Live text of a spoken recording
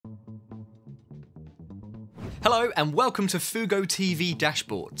Hello and welcome to Fugo TV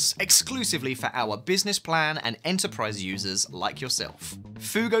Dashboards, exclusively for our business plan and enterprise users like yourself.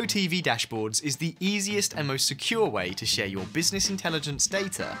 Fugo TV Dashboards is the easiest and most secure way to share your business intelligence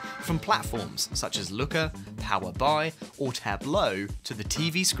data from platforms such as Looker, Power BI, or Tableau to the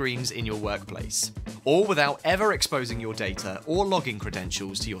TV screens in your workplace, all without ever exposing your data or login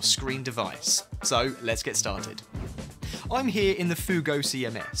credentials to your screen device. So let's get started. I'm here in the Fugo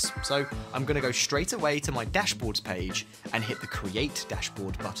CMS, so I'm going to go straight away to my dashboards page and hit the Create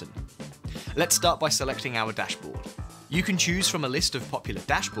Dashboard button. Let's start by selecting our dashboard. You can choose from a list of popular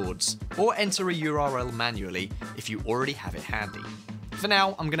dashboards or enter a URL manually if you already have it handy. For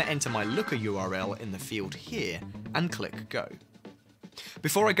now, I'm going to enter my Looker URL in the field here and click Go.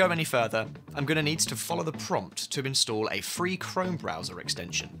 Before I go any further, I'm going to need to follow the prompt to install a free Chrome browser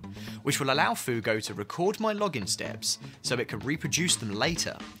extension, which will allow Fugo to record my login steps so it can reproduce them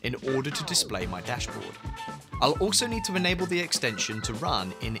later in order to display my dashboard. I'll also need to enable the extension to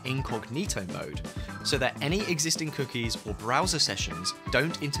run in incognito mode so that any existing cookies or browser sessions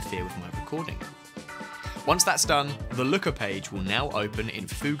don't interfere with my recording. Once that's done, the Looker page will now open in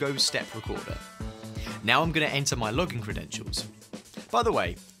Fugo's Step Recorder. Now I'm going to enter my login credentials. By the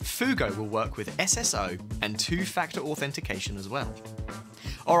way, Fugo will work with SSO and two-factor authentication as well.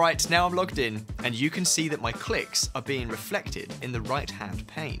 Alright, now I'm logged in, and you can see that my clicks are being reflected in the right-hand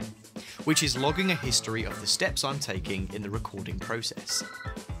pane, which is logging a history of the steps I'm taking in the recording process.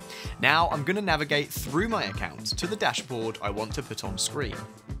 Now I'm going to navigate through my account to the dashboard I want to put on screen.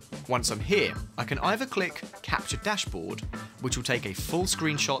 Once I'm here, I can either click Capture Dashboard, which will take a full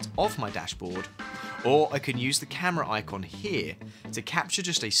screenshot of my dashboard, or I can use the camera icon here to capture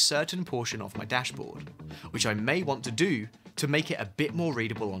just a certain portion of my dashboard, which I may want to do to make it a bit more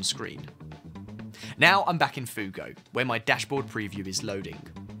readable on screen. Now I'm back in Fugo, where my dashboard preview is loading.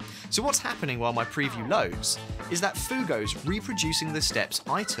 So what's happening while my preview loads is that Fugo's reproducing the steps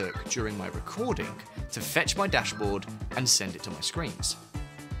I took during my recording to fetch my dashboard and send it to my screens.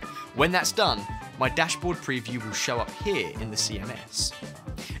 When that's done, my dashboard preview will show up here in the CMS.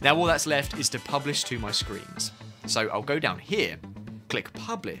 Now all that's left is to publish to my screens. So I'll go down here, click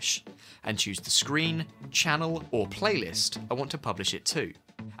Publish, and choose the screen, channel, or playlist I want to publish it to.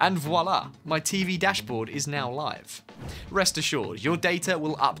 And voila, my TV dashboard is now live. Rest assured, your data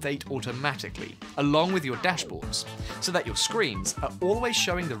will update automatically, along with your dashboards, so that your screens are always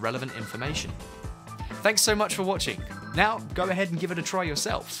showing the relevant information. Thanks so much for watching. Now go ahead and give it a try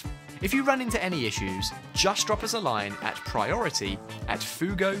yourself. If you run into any issues, just drop us a line at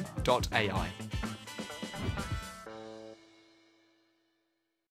priority@fugo.ai.